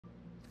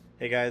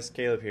Hey guys,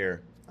 Caleb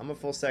here. I'm a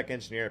full stack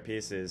engineer at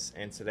Pieces,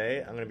 and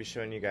today I'm going to be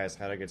showing you guys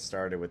how to get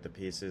started with the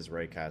Pieces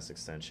Raycast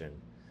extension.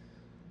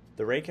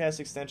 The Raycast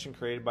extension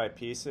created by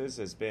Pieces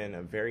has been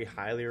a very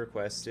highly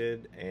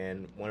requested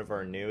and one of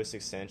our newest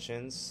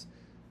extensions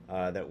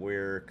that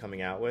we're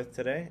coming out with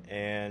today.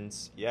 And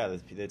yeah,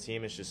 the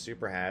team is just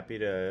super happy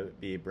to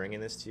be bringing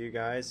this to you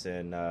guys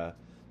and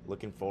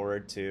looking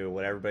forward to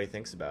what everybody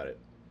thinks about it.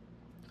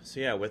 So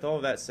yeah, with all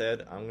of that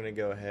said, I'm going to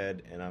go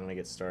ahead and I'm going to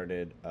get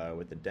started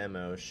with the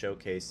demo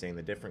showcasing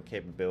the different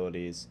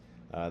capabilities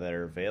that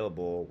are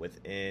available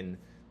within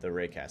the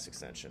Raycast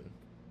extension.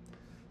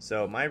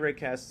 So my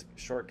Raycast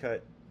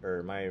shortcut,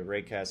 or my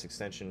Raycast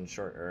extension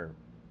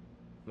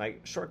my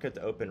shortcut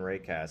to open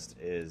Raycast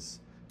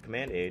is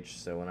Command H.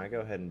 So when I go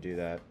ahead and do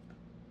that,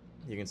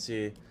 you can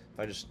see if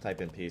I just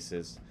type in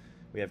pieces,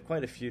 we have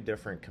quite a few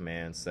different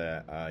commands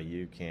that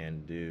you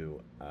can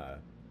do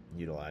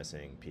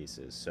utilizing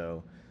pieces.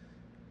 So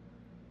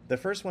the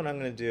first one I'm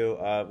going to do,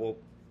 well,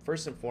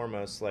 first and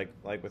foremost, like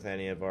with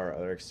any of our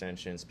other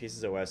extensions,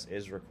 Pieces OS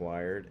is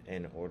required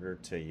in order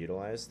to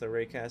utilize the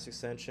Raycast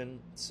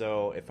extension.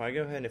 So if I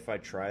go ahead and if I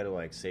try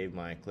to save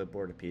my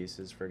clipboard to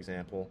Pieces, for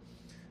example,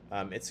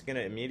 it's going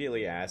to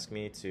immediately ask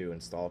me to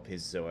install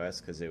Pieces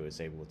OS because it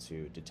was able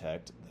to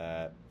detect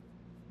that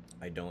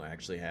I don't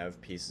actually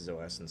have Pieces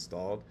OS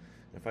installed.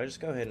 If I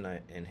just go ahead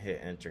and hit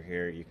enter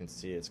here, you can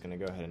see it's going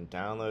to go ahead and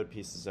download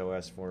Pieces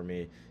OS for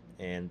me,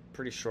 and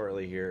pretty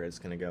shortly here it's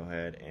going to go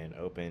ahead and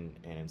open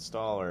an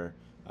installer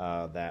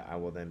that I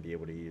will then be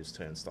able to use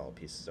to install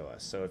Pieces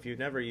OS. So if you've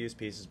never used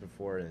Pieces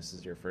before and this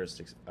is your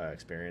first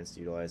experience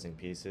utilizing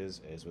Pieces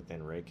is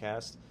within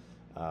Raycast,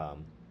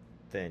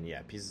 then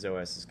yeah, Pieces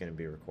OS is going to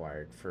be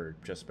required for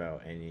just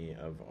about any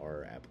of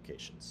our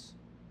applications.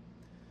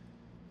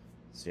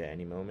 So yeah,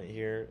 any moment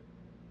here.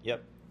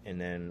 Yep,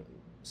 and then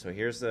so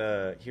here's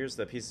the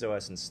Pieces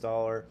OS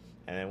installer,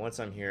 and then once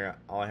I'm here,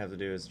 all I have to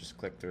do is just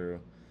click through,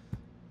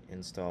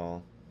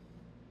 install,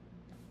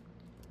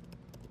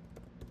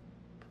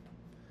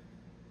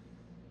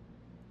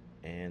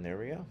 and there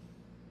we go.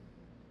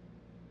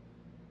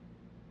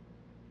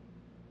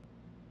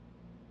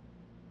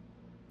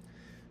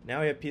 Now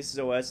we have Pieces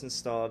OS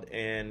installed,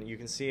 and you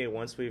can see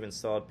once we've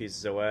installed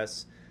Pieces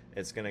OS,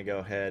 it's going to go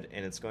ahead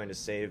and it's going to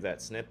save that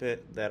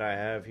snippet that I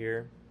have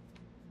here.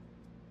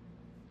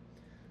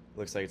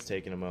 Looks like it's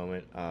taking a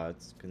moment.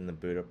 It's in the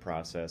boot up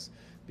process.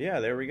 But yeah,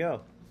 there we go.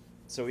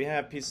 So we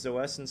have Pieces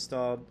OS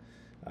installed.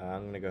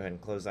 I'm going to go ahead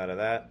and close out of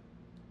that.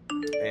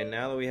 And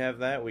now that we have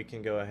that, we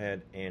can go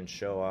ahead and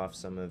show off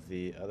some of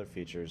the other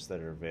features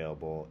that are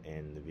available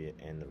in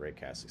the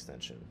Raycast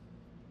extension.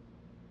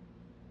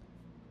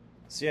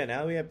 So yeah, now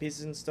that we have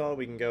Pieces installed,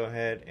 we can go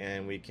ahead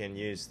and we can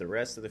use the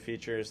rest of the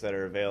features that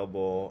are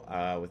available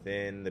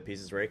within the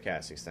Pieces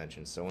Raycast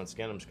extension. So once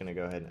again, I'm just going to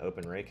go ahead and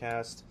open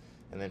Raycast.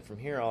 And then from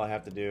here, all I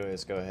have to do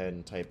is go ahead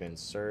and type in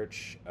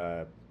search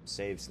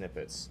Saved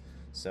Snippets.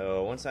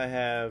 So once I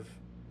have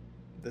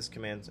this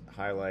command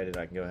highlighted,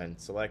 I can go ahead and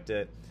select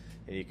it.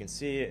 And you can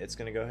see it's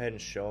going to go ahead and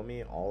show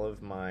me all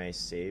of my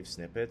saved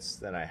snippets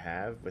that I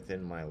have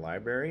within my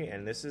library.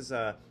 And this is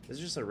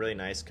just a really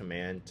nice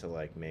command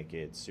to make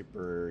it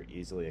super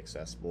easily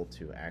accessible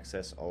to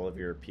access all of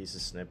your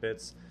Pieces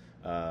snippets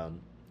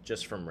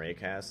just from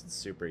Raycast. It's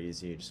super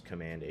easy. You just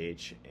Command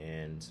H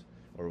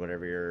or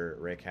whatever your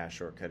Raycast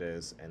shortcut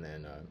is, and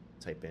then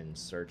type in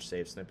search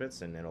Saved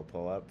Snippets, and it'll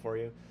pull up for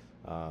you.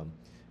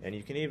 And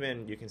you can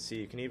even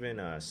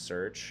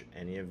search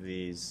any of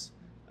these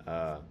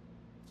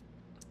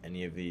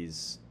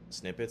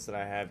snippets that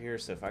I have here.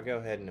 So if I go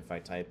ahead and if I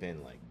type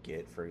in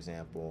Git, for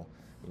example,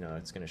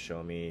 it's going to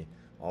show me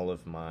all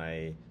of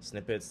my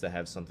snippets that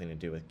have something to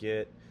do with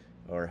Git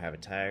or have a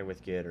tag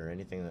with Git or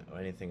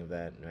anything of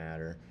that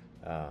matter.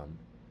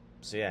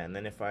 So yeah, and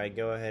then if I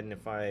go ahead and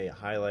if I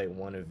highlight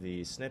one of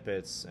these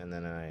snippets and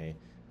then I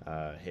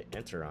hit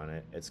enter on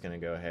it, it's going to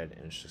go ahead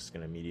and it's just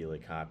going to immediately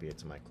copy it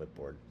to my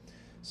clipboard.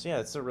 So yeah,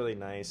 it's a really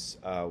nice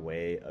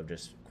way of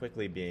just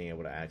quickly being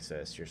able to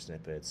access your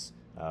snippets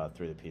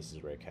through the Pieces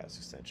Raycast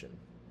extension.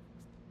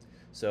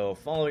 So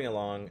following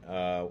along,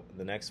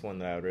 the next one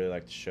that I would really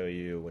like to show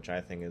you, which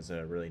I think is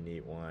a really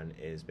neat one,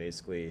 is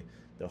basically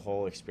the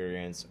whole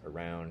experience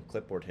around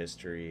Clipboard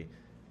History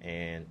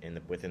and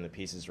within the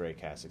Pieces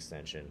Raycast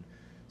extension.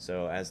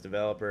 So as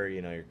developer,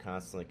 you're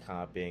constantly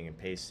copying and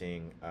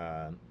pasting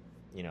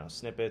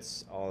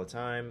snippets all the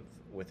time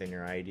within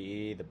your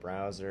IDE, the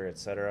browser,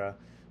 etc.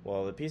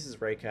 Well, the Pieces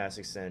Raycast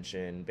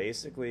extension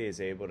basically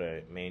is able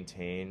to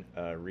maintain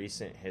a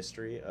recent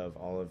history of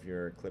all of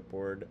your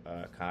clipboard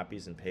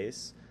copies and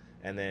pastes,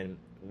 and then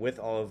with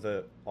all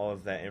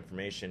of that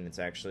information, it's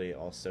actually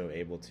also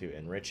able to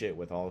enrich it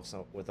with all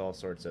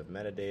sorts of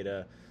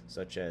metadata,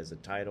 such as a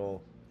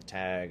title, a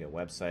tag, a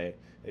website.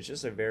 It's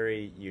just a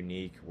very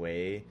unique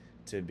way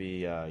to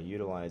be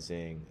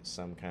utilizing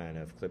some kind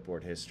of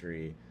clipboard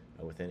history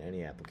within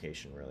any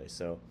application, really.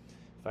 So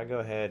if I go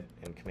ahead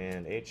and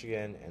Command H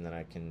again, and then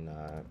I can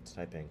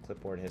type in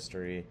Clipboard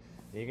History,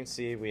 you can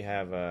see we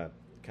have a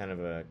kind of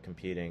a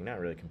competing, not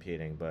really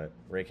competing, but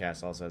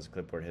Raycast also has a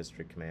Clipboard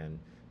History command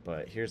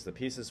But here's the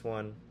Pieces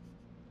one,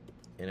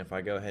 and if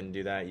I go ahead and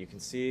do that, you can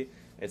see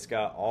it's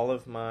got all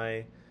of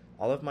my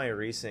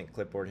recent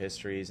clipboard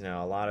histories.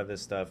 Now a lot of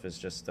this stuff is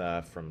just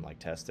from like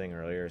testing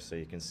earlier, so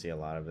you can see a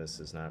lot of this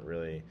is not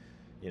really,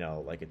 you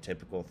know, like a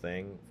typical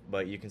thing,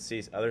 but you can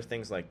see other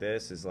things like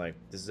this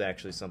is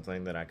actually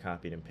something that I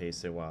copied and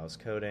pasted while I was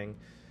coding.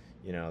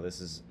 You know,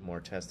 this is more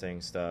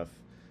testing stuff.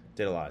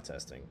 Did a lot of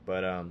testing,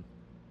 but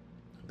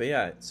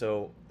yeah,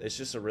 so it's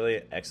just a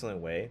really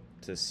excellent way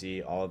to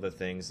see all of the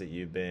things that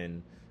you've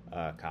been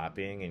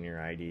copying in your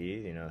IDE.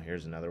 You know,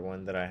 here's another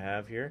one that I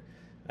have here.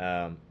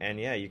 And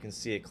yeah, you can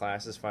see it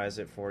classifies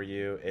it for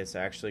you. It's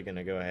actually going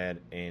to go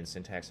ahead and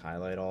syntax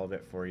highlight all of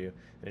it for you.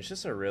 And it's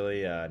just a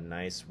really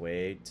nice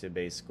way to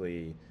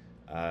basically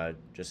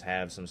just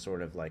have some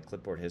sort of like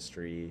clipboard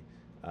history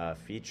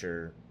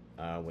feature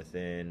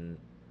within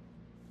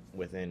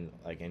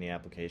like any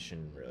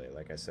application, really.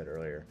 Like I said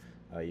earlier,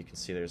 you can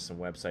see there's some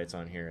websites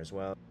on here as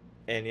well.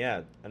 And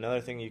yeah, another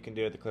thing you can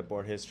do with the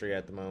clipboard history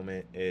at the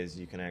moment is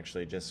you can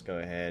actually just go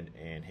ahead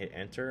and hit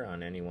enter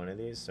on any one of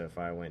these. So if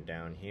I went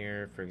down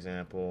here, for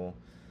example,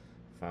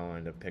 if I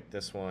wanted to pick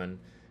this one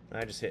and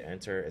I just hit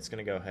enter, it's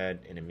going to go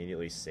ahead and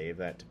immediately save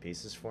that to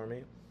Pieces for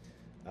me.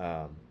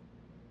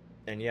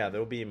 And yeah,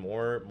 there'll be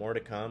more to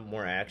come,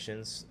 more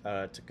actions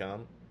to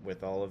come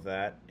with all of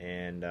that.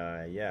 And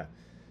yeah,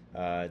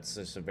 it's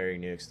just a very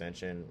new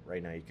extension.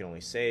 Right now you can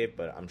only save,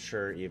 but I'm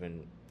sure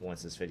even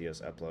once this video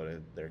is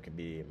uploaded, there could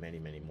be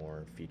many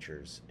more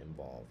features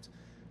involved.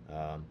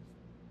 And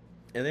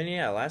then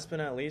yeah, last but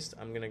not least,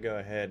 I'm gonna go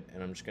ahead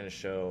and I'm just gonna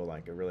show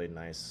like a really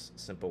nice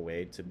simple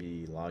way to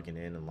be logging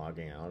in and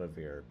logging out of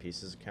your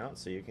Pieces account.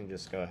 So you can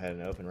just go ahead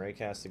and open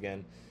Raycast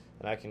again,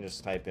 and I can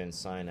just type in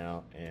sign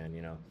out, and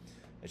you know,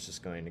 it's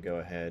just going to go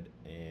ahead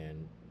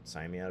and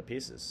sign me out of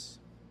Pieces.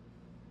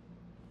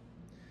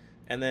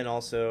 And then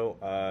also,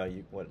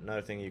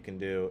 another thing you can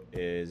do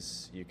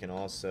is you can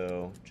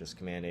also just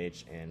Command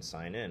H and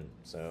sign in.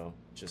 So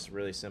just a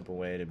really simple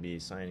way to be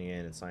signing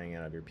in and signing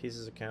out of your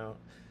Pieces account.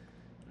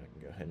 I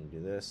can go ahead and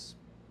do this.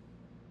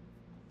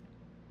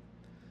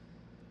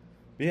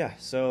 But yeah,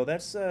 so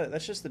that's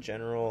just the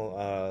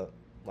general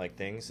like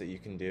things that you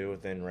can do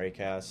within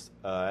Raycast.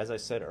 As I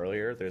said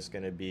earlier, there's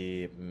going to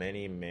be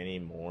many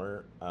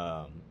more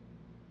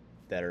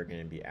that are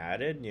going to be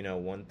added. You know,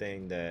 one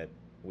thing that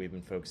we've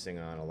been focusing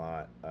on a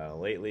lot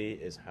lately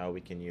is how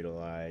we can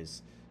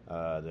utilize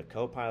the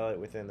Copilot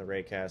within the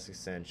Raycast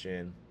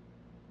extension.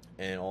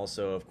 And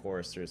also, of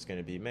course, there's going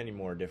to be many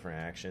more different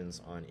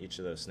actions on each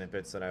of those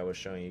snippets that I was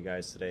showing you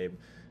guys today,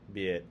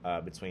 be it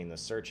between the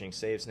searching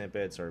Saved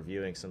Snippets or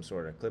viewing some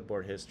sort of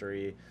clipboard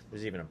history.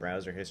 There's even a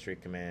browser history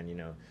command. You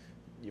know,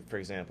 for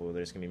example,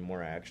 there's going to be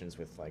more actions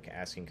with like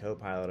asking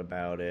Copilot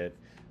about it,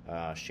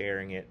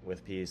 sharing it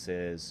with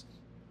Pieces,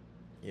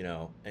 you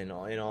know, and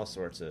all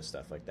sorts of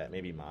stuff like that,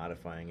 maybe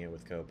modifying it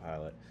with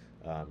Copilot.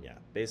 Yeah,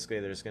 basically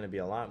there's going to be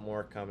a lot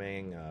more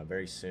coming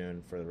very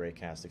soon for the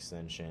Raycast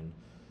extension.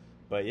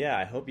 But yeah,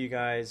 I hope you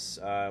guys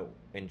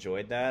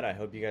enjoyed that. I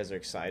hope you guys are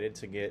excited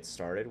to get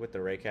started with the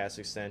Raycast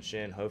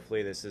extension.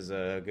 Hopefully this is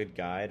a good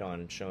guide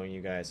on showing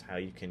you guys how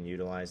you can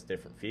utilize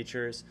different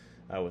features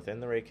within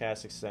the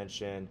Raycast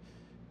extension.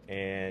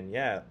 And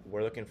yeah,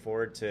 we're looking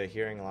forward to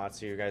hearing lots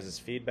of your guys'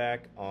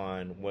 feedback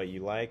on what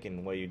you like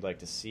and what you'd like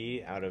to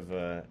see out of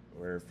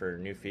or for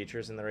new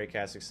features in the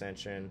Raycast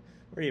extension,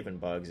 or even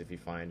bugs. If you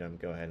find them,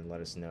 go ahead and let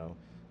us know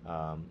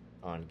on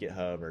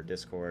GitHub or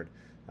Discord.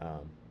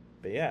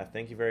 But yeah,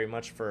 thank you very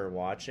much for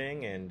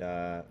watching, and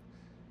go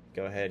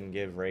ahead and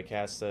give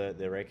Raycast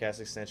the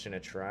Raycast extension a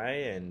try,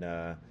 and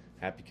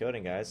happy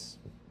coding, guys.